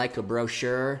of would like a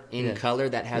brochure in color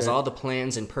that has all the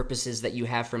plans and purposes that you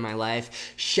have for my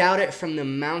life. Shout it from the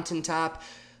mountaintop,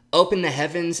 open the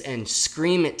heavens and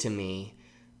scream it to me.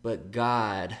 But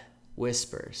God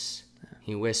whispers.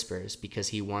 He whispers because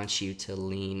he wants you to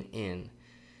lean in.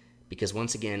 Because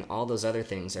once again, all those other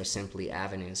things are simply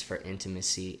avenues for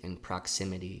intimacy and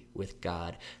proximity with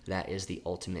God. That is the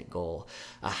ultimate goal.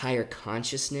 A higher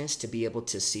consciousness to be able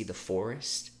to see the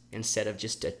forest instead of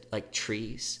just like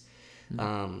trees.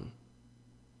 The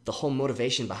whole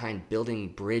motivation behind building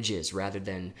bridges rather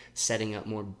than setting up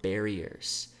more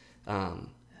barriers.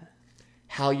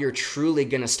 How you're truly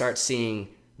going to start seeing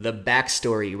the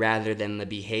backstory rather than the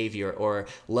behavior, or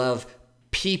love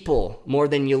people more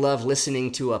than you love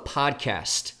listening to a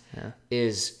podcast,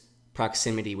 is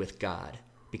proximity with God,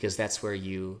 because that's where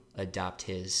you adopt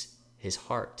his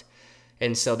heart.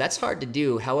 And so that's hard to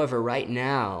do. However, right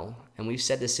now, and we've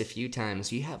said this a few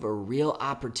times, you have a real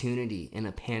opportunity in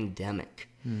a pandemic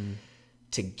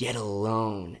to get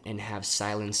alone and have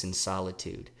silence and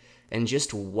solitude. And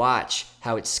just watch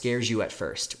how it scares you at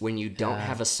first when you don't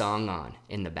have a song on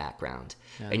in the background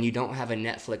and you don't have a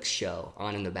Netflix show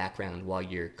on in the background while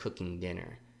you're cooking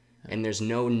dinner. And there's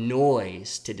no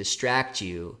noise to distract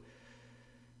you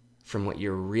from what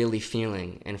you're really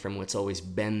feeling and from what's always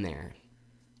been there.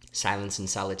 Silence and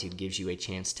solitude gives you a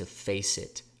chance to face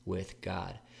it with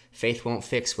God. Faith won't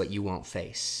fix what you won't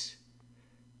face.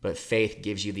 But faith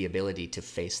gives you the ability to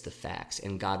face the facts,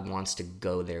 and God wants to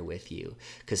go there with you,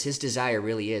 because his desire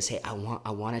really is, hey, I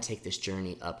want to take this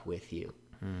journey up with you.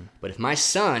 But if my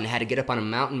son had to get up on a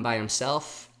mountain by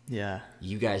himself,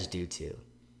 you guys do too.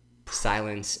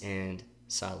 Silence and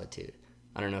solitude.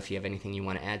 I don't know if you have anything you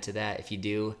want to add to that. If you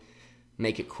do,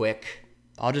 make it quick.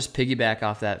 I'll just piggyback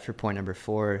off that for point number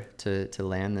 4 to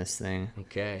land this thing.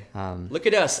 Okay. Look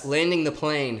at us landing the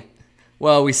plane.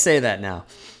 Well, we say that now.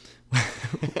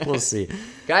 We'll see.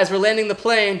 Guys, we're landing the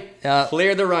plane.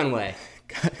 Clear the runway.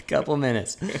 Couple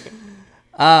minutes.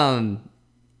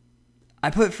 I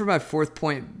put for my 4th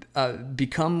point,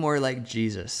 become more like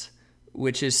Jesus,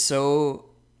 which is so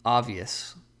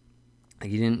obvious. Like,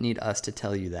 you didn't need us to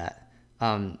tell you that.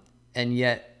 And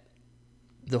yet,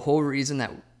 the whole reason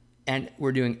that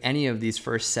we're doing any of these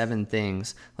first 7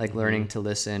 things, like learning to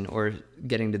listen, or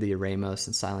getting to the eremos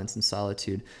and silence and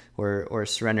solitude, or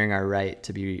surrendering our right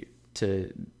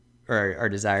or our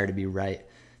desire to be right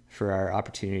for our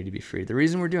opportunity to be free. The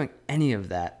reason we're doing any of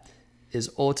that is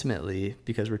ultimately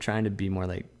because we're trying to be more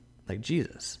like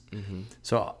Jesus.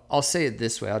 So I'll say it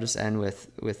this way. I'll just end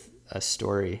with a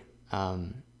story.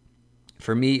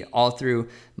 For me, all through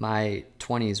my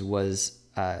 20s was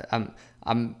I'm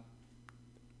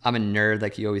a nerd,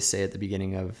 like you always say at the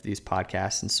beginning of these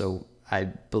podcasts, and so I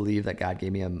believe that God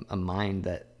gave me a mind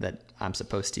that I'm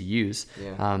supposed to use.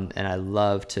 Yeah. And I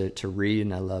love to read,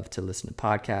 and I love to listen to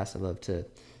podcasts. I love to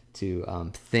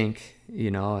think,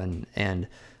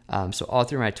 so all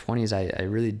through my 20s, I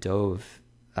really dove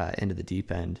into the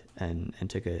deep end and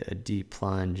took a deep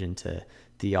plunge into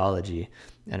theology.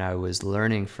 And I was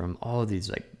learning from all of these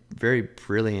like very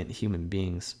brilliant human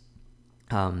beings.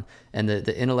 And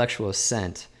the intellectual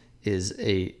ascent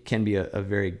can be a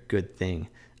very good thing.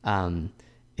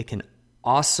 It can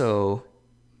also,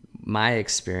 my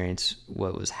experience,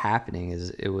 what was happening is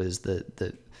it was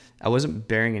I wasn't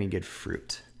bearing any good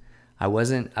fruit. I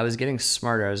was getting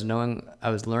smarter. I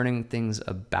was learning things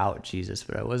about Jesus,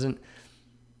 but I wasn't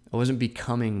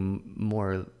becoming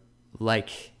more like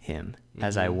him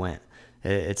as I went.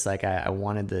 It's like I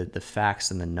wanted the facts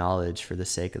and the knowledge for the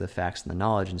sake of the facts and the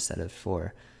knowledge instead of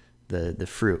for the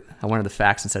fruit. I wanted the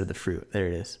facts instead of the fruit. There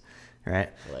it is. Right.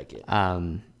 I like it.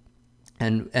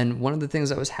 And one of the things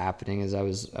that was happening is I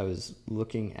was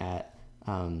looking at,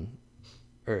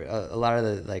 or a lot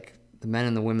of the men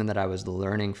and the women that I was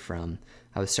learning from,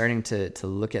 I was starting to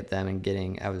look at them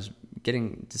and I was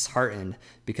getting disheartened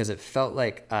because it felt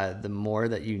like the more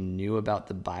that you knew about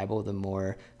the Bible, the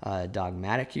more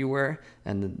dogmatic you were,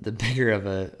 and the bigger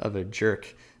of a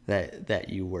jerk that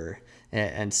you were.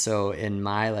 And so in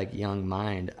my like young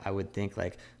mind, I would think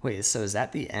like, wait, so is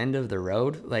that the end of the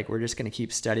road? Like we're just going to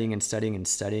keep studying and studying and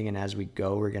studying, and as we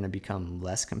go, we're going to become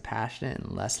less compassionate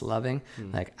and less loving.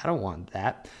 Like I don't want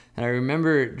that. And I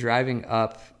remember driving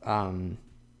up.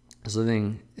 I was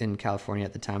living in California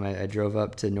at the time. I drove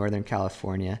up to Northern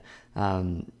California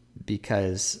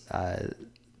because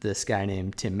this guy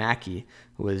named Tim Mackey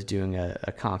was doing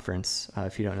a conference.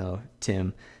 If you don't know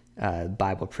Tim,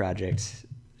 Bible Project,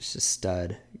 just a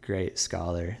stud, great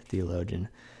scholar, theologian.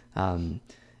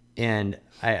 And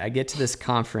I get to this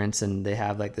conference, and they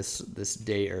have like this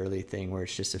day early thing where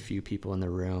it's just a few people in the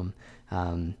room.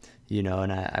 And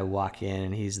I walk in,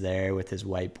 and he's there with his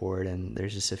whiteboard, and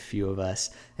there's just a few of us,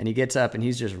 and he gets up and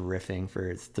he's just riffing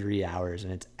for 3 hours,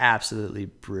 and it's absolutely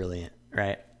brilliant.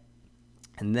 Right.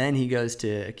 And then he goes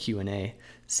to a Q&A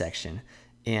section,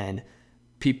 and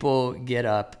people get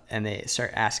up and they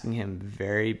start asking him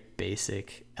very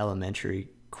basic elementary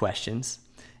questions.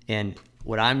 And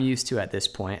what I'm used to at this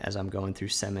point, as I'm going through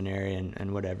seminary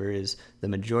and whatever, is the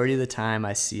majority of the time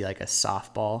I see like a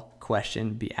softball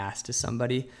question be asked to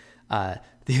somebody.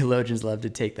 Theologians love to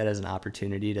take that as an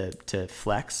opportunity to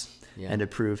flex and to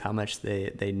prove how much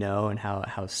they know and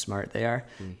how smart they are.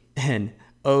 And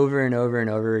over and over and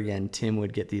over again, Tim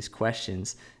would get these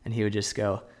questions, and he would just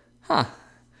go,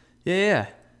 yeah,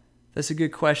 that's a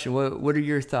good question. What are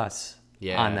your thoughts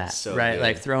on that? So right? good.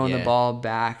 Like throwing the ball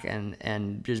back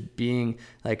and just being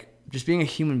a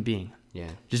human being. Yeah.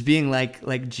 Just being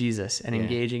like Jesus and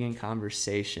engaging in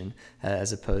conversation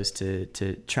as opposed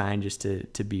to trying just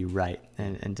to be right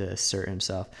and to assert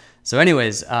himself. So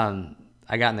anyways,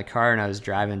 I got in the car and I was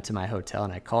driving to my hotel,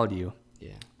 and I called you.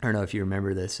 Yeah. I don't know if you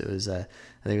remember this. It was I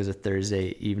think it was a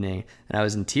Thursday evening, and I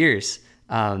was in tears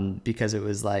because it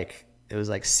was like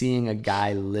seeing a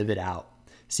guy live it out,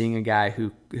 seeing a guy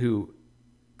who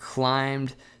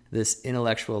climbed this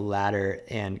intellectual ladder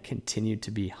and continued to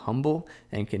be humble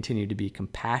and continued to be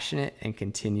compassionate and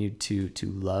continued to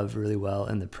love really well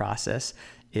in the process.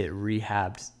 It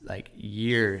rehabbed like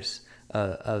years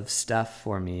of stuff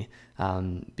for me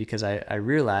because I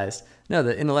realized, no,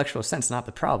 the intellectual sense is not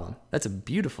the problem. That's a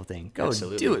beautiful thing. Go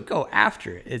Absolutely. do it. Go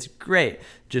after it. It's great.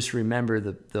 Just remember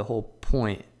the whole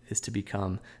point is to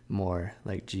become more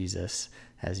like Jesus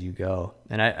as you go.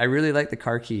 And I really like the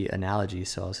car key analogy,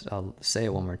 so I'll say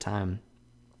it one more time.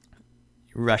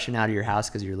 You're rushing out of your house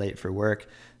because you're late for work,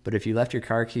 but if you left your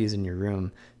car keys in your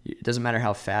room, it doesn't matter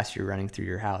how fast you're running through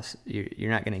your house, you're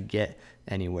not going to get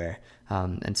anywhere.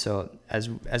 And so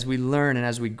as we learn and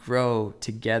as we grow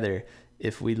together,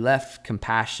 if we left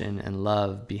compassion and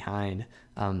love behind,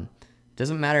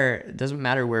 doesn't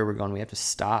matter where we're going. We have to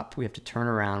stop. We have to turn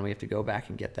around. We have to go back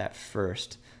and get that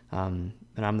first.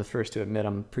 And I'm the first to admit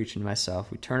I'm preaching to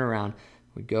myself. We turn around,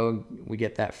 we go, we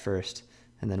get that first,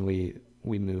 and then we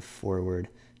move forward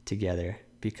together,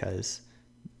 because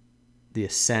the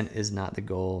ascent is not the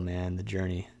goal, man, the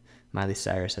journey. Miley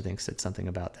Cyrus, I think, said something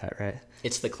about that, right?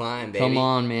 It's the climb, baby. Come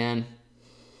on, man.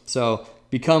 So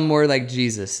become more like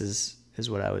Jesus is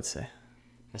what I would say.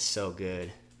 That's so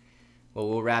good. Well,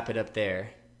 we'll wrap it up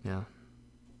there. Yeah.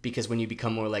 Because when you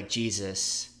become more like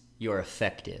Jesus, you're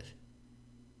effective.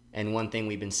 And one thing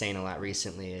we've been saying a lot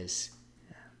recently is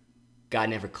God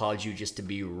never called you just to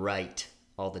be right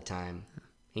all the time.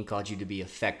 He called you to be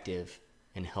effective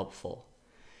and helpful.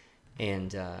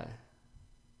 And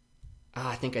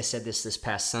I think I said this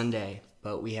past Sunday,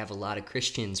 but we have a lot of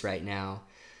Christians right now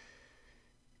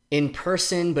in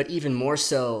person, but even more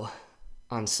so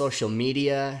on social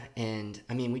media. And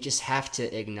I mean, we just have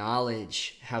to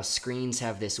acknowledge how screens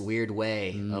have this weird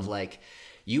way of like,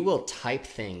 you will type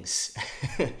things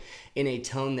in a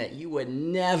tone that you would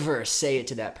never say it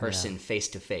to that person face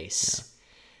to face.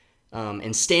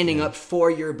 And standing up for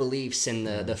your beliefs, and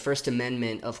the First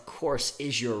Amendment, of course,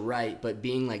 is your right, but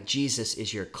being like Jesus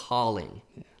is your calling.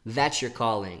 That's your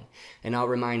calling. And I'll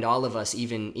remind all of us,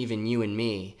 even you and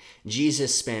me,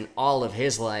 Jesus spent all of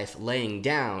his life laying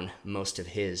down most of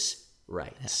his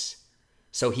rights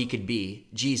so he could be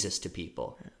Jesus to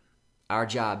people. Our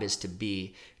job is to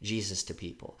be Jesus to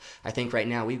people. I think right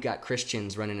now we've got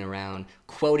Christians running around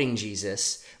quoting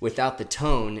Jesus without the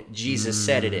tone Jesus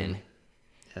said it in.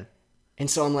 And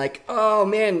so I'm like, oh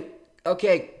man,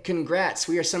 okay, congrats.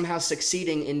 We are somehow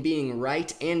succeeding in being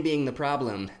right and being the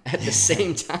problem at the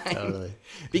same time. Totally.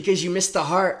 Because you missed the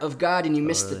heart of God and you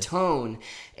missed the tone.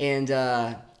 And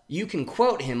you can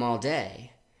quote him all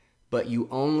day, but you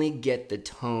only get the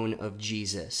tone of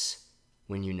Jesus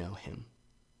when you know him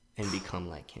and become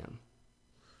like him.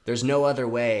 There's no other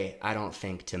way, I don't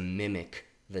think, to mimic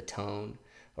the tone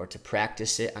or to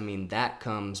practice it. I mean, that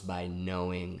comes by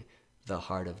knowing the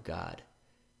heart of God.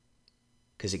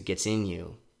 Because it gets in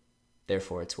you,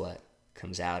 therefore it's what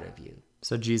comes out of you.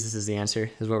 So Jesus is the answer,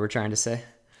 is what we're trying to say?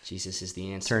 Jesus is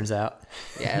the answer. Turns out.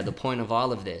 Yeah, the point of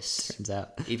all of this. Turns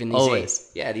out. Even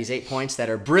these these 8 points that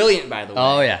are brilliant, by the way.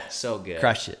 Oh, yeah. So good.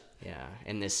 Crush it. Yeah,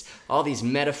 and all these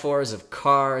metaphors of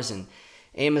cars and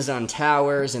Amazon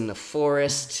towers and the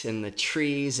forest and the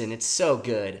trees, and it's so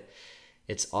good.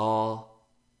 It's all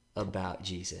about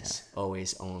Jesus.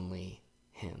 Always only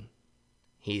him.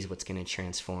 He's what's going to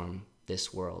transform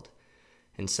this world.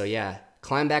 And so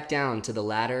climb back down to the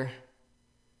ladder,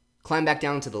 climb back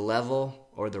down to the level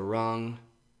or the rung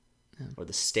or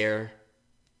the stair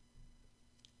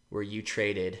where you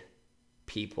traded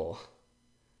people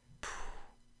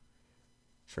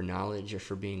for knowledge or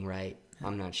for being right.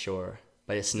 I'm not sure,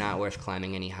 but it's not worth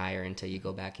climbing any higher until you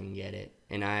go back and get it.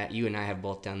 And you and I have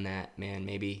both done that, man,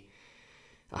 maybe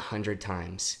 100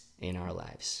 times in our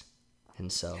lives.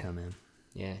 And so man.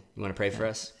 Yeah, you want to pray for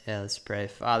us? Yeah, let's pray.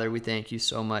 Father, we thank you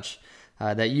so much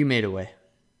that you made a way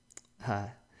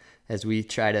as we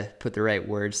try to put the right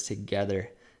words together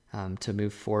to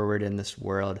move forward in this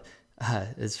world.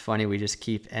 It's funny, we just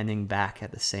keep ending back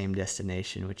at the same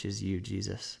destination, which is you,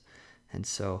 Jesus. And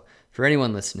so for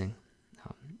anyone listening,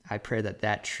 I pray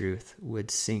that truth would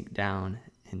sink down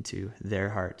into their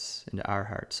hearts, into our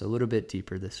hearts, a little bit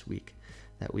deeper this week,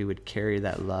 that we would carry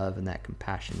that love and that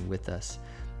compassion with us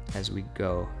as we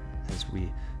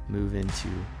move into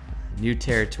new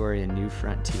territory and new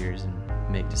frontiers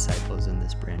and make disciples in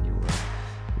this brand new world.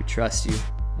 We trust you.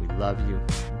 We love you.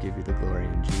 We give you the glory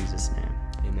in Jesus' name.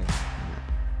 Amen.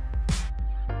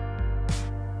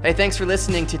 Hey, thanks for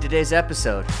listening to today's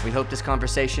episode. We hope this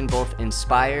conversation both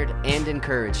inspired and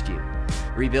encouraged you.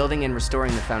 Rebuilding and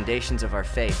restoring the foundations of our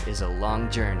faith is a long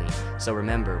journey. So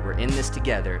remember, we're in this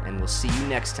together, and we'll see you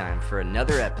next time for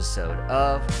another episode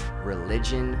of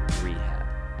Religion Rehab.